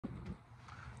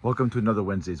Welcome to another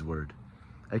Wednesday's Word.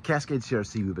 At Cascade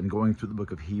CRC, we've been going through the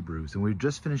book of Hebrews, and we're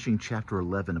just finishing chapter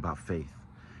 11 about faith.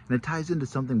 And it ties into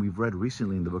something we've read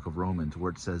recently in the book of Romans,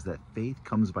 where it says that faith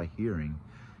comes by hearing,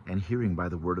 and hearing by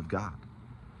the Word of God.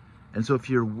 And so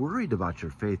if you're worried about your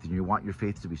faith and you want your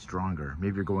faith to be stronger,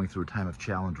 maybe you're going through a time of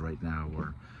challenge right now,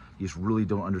 or you just really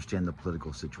don't understand the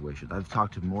political situation. I've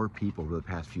talked to more people over the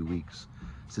past few weeks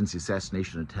since the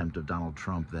assassination attempt of Donald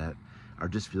Trump that are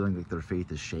just feeling like their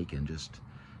faith is shaken,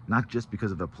 not just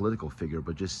because of a political figure,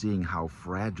 but just seeing how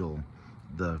fragile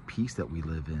the peace that we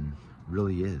live in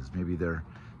really is. Maybe they're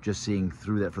just seeing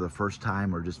through that for the first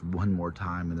time, or just one more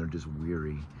time, and they're just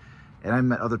weary. And I've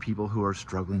met other people who are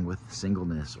struggling with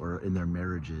singleness, or in their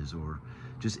marriages, or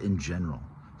just in general.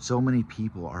 So many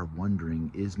people are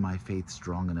wondering, is my faith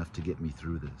strong enough to get me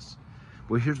through this?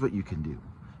 Well, here's what you can do.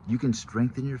 You can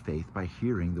strengthen your faith by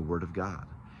hearing the Word of God.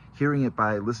 Hearing it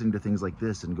by listening to things like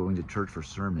this and going to church for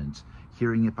sermons.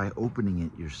 Hearing it by opening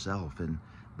it yourself and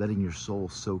letting your soul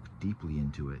soak deeply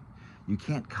into it. You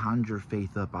can't conjure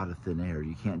faith up out of thin air.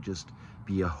 You can't just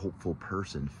be a hopeful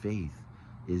person. Faith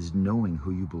is knowing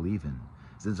who you believe in.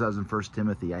 Since I was in 1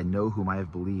 Timothy, I know whom I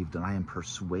have believed, and I am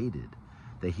persuaded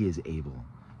that he is able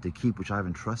to keep which I have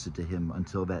entrusted to him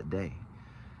until that day.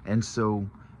 And so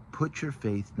put your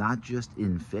faith not just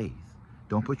in faith.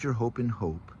 Don't put your hope in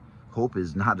hope. Hope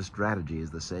is not a strategy,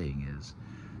 as the saying is.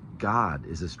 God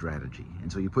is a strategy.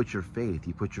 And so you put your faith,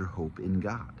 you put your hope in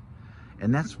God.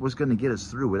 And that's what's going to get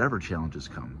us through whatever challenges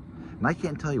come. And I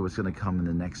can't tell you what's going to come in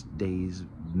the next days,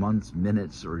 months,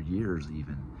 minutes, or years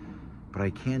even. But I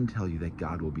can tell you that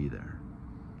God will be there.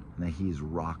 And that he is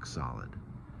rock solid.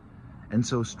 And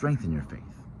so strengthen your faith.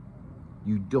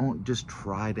 You don't just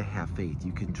try to have faith.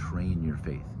 You can train your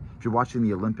faith. If you're watching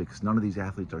the Olympics, none of these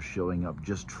athletes are showing up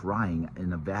just trying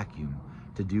in a vacuum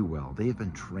to do well. They have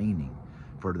been training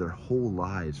for their whole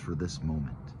lives for this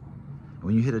moment. And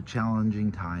when you hit a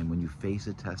challenging time, when you face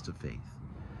a test of faith,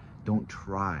 don't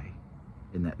try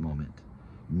in that moment.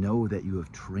 Know that you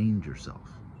have trained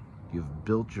yourself. You have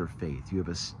built your faith. You have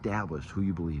established who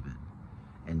you believe in.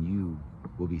 And you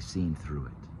will be seen through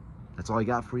it. That's all I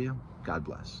got for you. God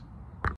bless.